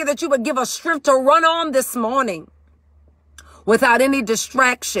thank you that you would give us strength to run on this morning without any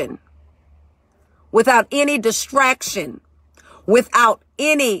distraction, without any distraction, without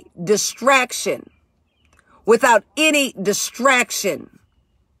any distraction. Without any distraction,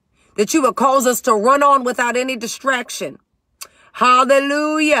 that you would cause us to run on without any distraction.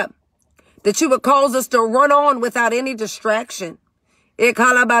 Hallelujah. That you would cause us to run on without any distraction. That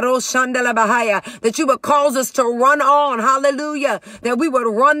you would cause us to run on. Hallelujah. That we would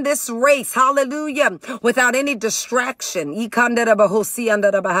run this race. Hallelujah. Without any distraction.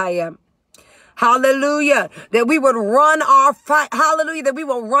 Hallelujah. That we would run our fight. Hallelujah. That we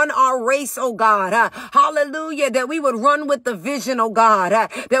will run our race, oh God. Hallelujah. That we would run with the vision, oh God.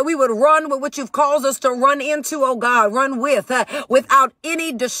 That we would run with what you've caused us to run into, oh God. Run with, without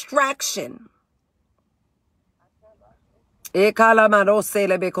any distraction. When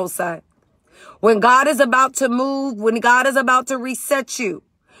God is about to move, when God is about to reset you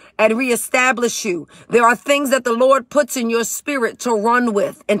and reestablish you, there are things that the Lord puts in your spirit to run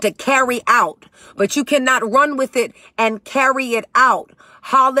with and to carry out, but you cannot run with it and carry it out.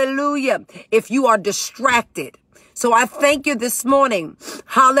 Hallelujah. If you are distracted. So I thank you this morning.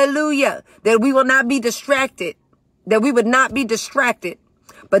 Hallelujah. That we will not be distracted, that we would not be distracted,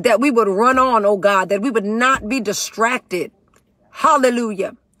 but that we would run on, oh God, that we would not be distracted.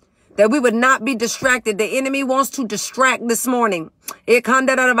 Hallelujah. That we would not be distracted. The enemy wants to distract this morning. That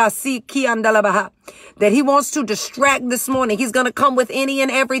he wants to distract this morning. He's going to come with any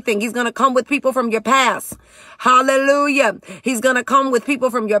and everything. He's going to come with people from your past. Hallelujah. He's going to come with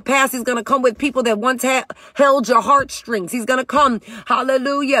people from your past. He's going to come with people that once held your heartstrings. He's going to come,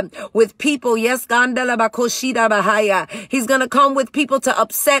 hallelujah, with people. Yes, he's going to come with people to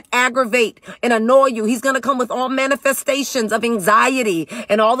upset, aggravate, and annoy you. He's going to come with all manifestations of anxiety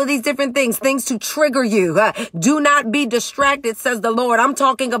and all of these different things to trigger you. Do not be distracted, says the Lord. I'm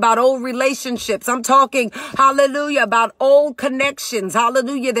talking about old relationships. I'm talking, hallelujah, about old connections,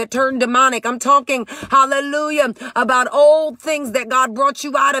 hallelujah, that turn demonic. I'm talking, hallelujah, about old things that God brought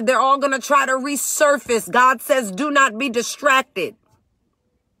you out of. They're all going to try to resurface. God says, do not be distracted.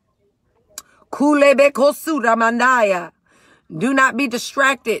 Kulebekosura mandaya. Do not be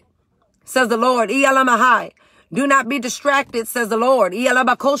distracted, says the Lord. Ialamahai. Do not be distracted, says the Lord.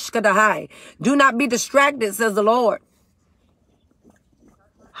 Ialabakoshkadahai. Do not be distracted, says the Lord.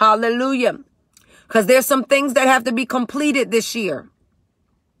 Hallelujah. Because there's some things that have to be completed this year.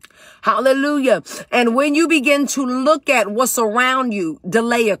 Hallelujah. And when you begin to look at what's around you,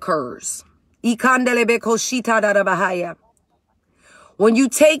 delay occurs. When you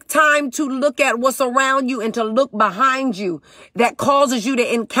take time to look at what's around you and to look behind you, that causes you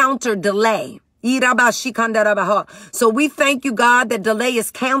to encounter delay. So we thank you, God, that delay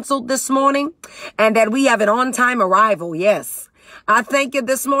is canceled this morning and that we have an on-time arrival. Yes. I thank you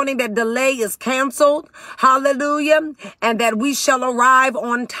this morning that delay is canceled. Hallelujah. And that we shall arrive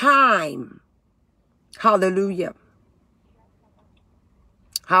on time. Hallelujah.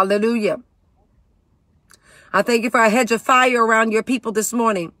 Hallelujah. I thank you for a hedge of fire around your people this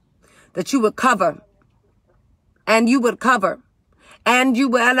morning, that you would cover and you would cover and you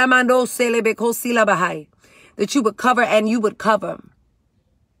would, that you would cover and you would cover.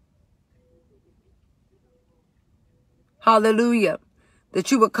 Hallelujah. That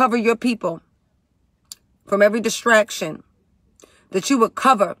you would cover your people from every distraction, that you would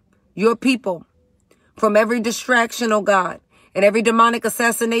cover your people from every distraction, oh God, and every demonic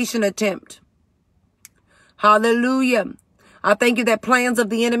assassination attempt. Hallelujah. I thank you that plans of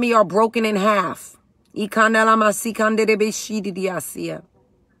the enemy are broken in half. And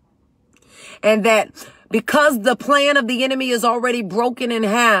that because the plan of the enemy is already broken in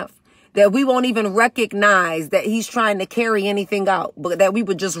half, that we won't even recognize that he's trying to carry anything out, but that we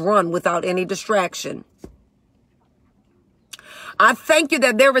would just run without any distraction. I thank you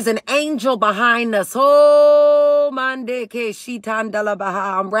that there is an angel behind us. Oh, I'm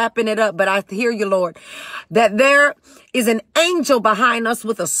wrapping it up, but I hear you, Lord, that there is an angel behind us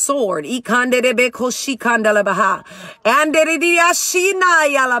with a sword. And that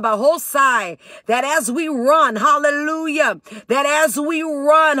as we run, hallelujah,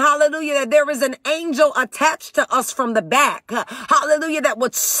 that there is an angel attached to us from the back, hallelujah, that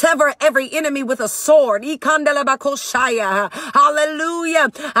would sever every enemy with a sword. Hallelujah.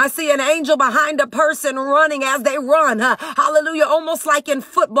 I see an angel behind a person running as they run. Hallelujah. Almost like in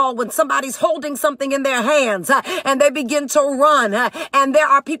football when somebody's holding something in their hands and they begin to run and there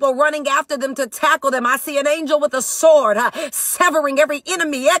are people running after them to tackle them. I see an angel with a sword severing every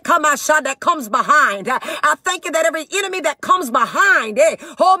enemy that comes behind. I thank you that every enemy that comes behind, that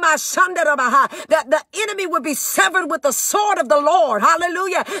the enemy would be severed with the sword of the Lord.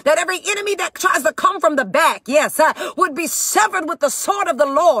 Hallelujah. That every enemy that tries to come from the back, yes, would be severed with the sword of the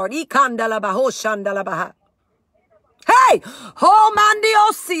Lord. Hey, ho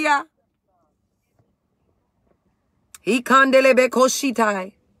mandiosia.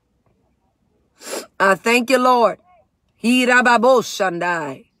 I thank you, Lord.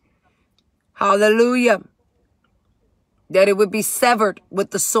 Hallelujah. That it would be severed with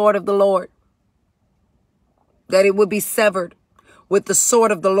the sword of the Lord. That it would be severed with the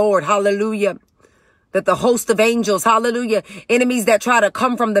sword of the Lord. Hallelujah. That the host of angels, hallelujah, enemies that try to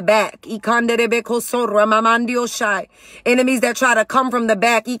come from the back, enemies that try to come from the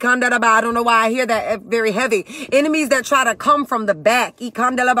back, I don't know why I hear that very heavy. Enemies that try to come from the back, they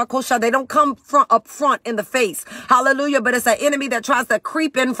don't come up front in the face, hallelujah, but it's an enemy that tries to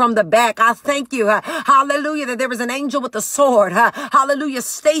creep in from the back. I thank you, hallelujah, that there is an angel with a sword, hallelujah,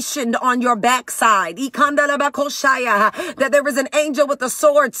 stationed on your backside, that there is an angel with a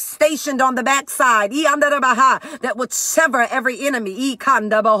sword stationed on the backside, that would sever every enemy.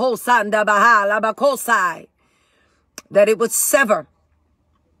 That it would sever.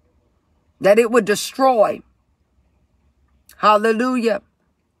 That it would destroy. Hallelujah.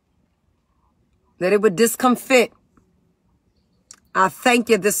 That it would discomfit. I thank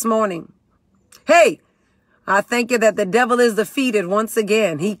you this morning. Hey, I thank you that the devil is defeated once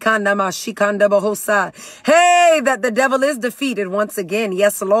again. Hey, that the devil is defeated once again.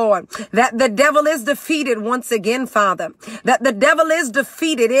 Yes, Lord. That the devil is defeated once again, Father. That the devil is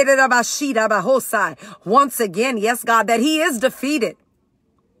defeated. Once again. Yes, God, that he is defeated.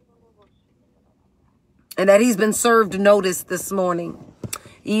 And that he's been served notice this morning.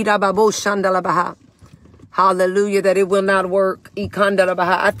 Hallelujah, that it will not work.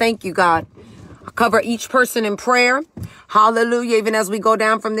 I thank you, God. Cover each person in prayer. Hallelujah. Even as we go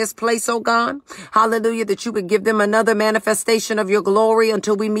down from this place, oh God. Hallelujah. That you would give them another manifestation of your glory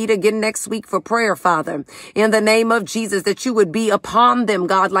until we meet again next week for prayer, Father. In the name of Jesus, that you would be upon them,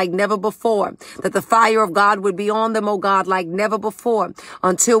 God, like never before. That the fire of God would be on them, oh God, like never before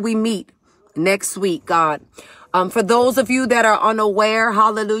until we meet Next week, God. For those of you that are unaware,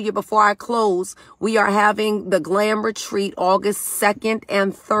 hallelujah, before I close, we are having the Glam Retreat August 2nd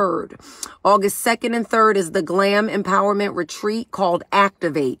and 3rd. August 2nd and 3rd is the Glam Empowerment Retreat called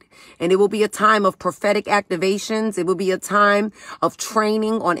Activate. And it will be a time of prophetic activations. It will be a time of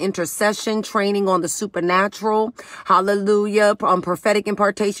training on intercession, training on the supernatural. Hallelujah. Prophetic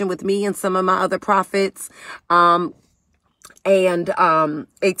impartation with me and some of my other prophets. And a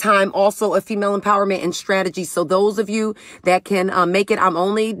time also of female empowerment and strategy. So those of you that can make it, I'm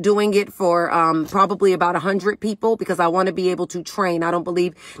only doing it for probably about 100 people because I want to be able to train. I don't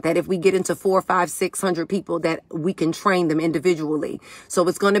believe that if we get into 400, 500, 600 people that we can train them individually. So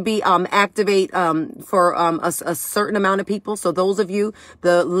it's going to be Activate for a certain amount of people. So those of you,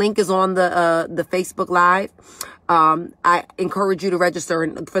 the link is on the Facebook Live. I encourage you to register.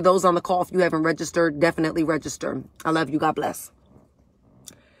 And for those on the call, if you haven't registered, definitely register. I love you. God bless.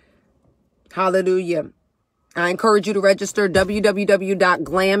 Hallelujah. I encourage you to register,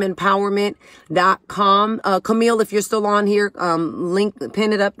 www.glamempowerment.com. Camille, if you're still on here,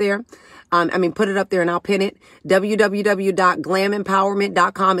 pin it up there. Put it up there and I'll pin it.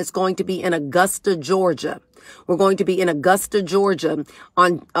 www.glamempowerment.com. It's going to be in Augusta, Georgia. We're going to be in Augusta, Georgia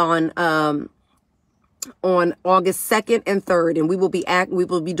on August 2nd and 3rd, and we will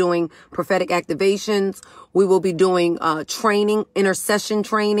be doing prophetic activations. We will be doing training, intercession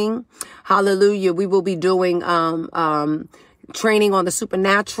training. Hallelujah. We will be doing training on the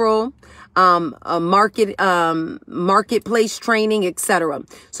supernatural, marketplace training, etc.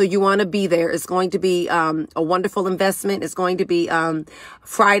 So you want to be there. It's going to be a wonderful investment. It's going to be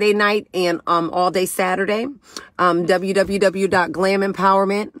Friday night and all day Saturday.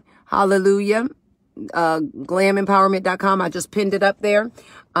 www.glamempowerment. Hallelujah. Glamempowerment.com. I just pinned it up there.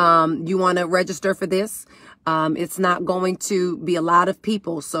 You want to register for this. It's not going to be a lot of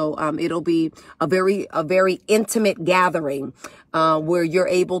people. So, it'll be a very intimate gathering, where you're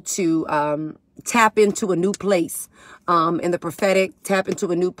able to, tap into a new place, in the prophetic, tap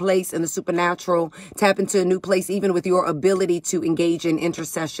into a new place in the supernatural, tap into a new place, even with your ability to engage in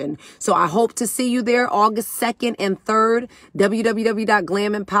intercession. So I hope to see you there August 2nd and 3rd,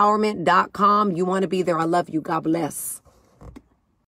 www.glamempowerment.com. You want to be there. I love you. God bless.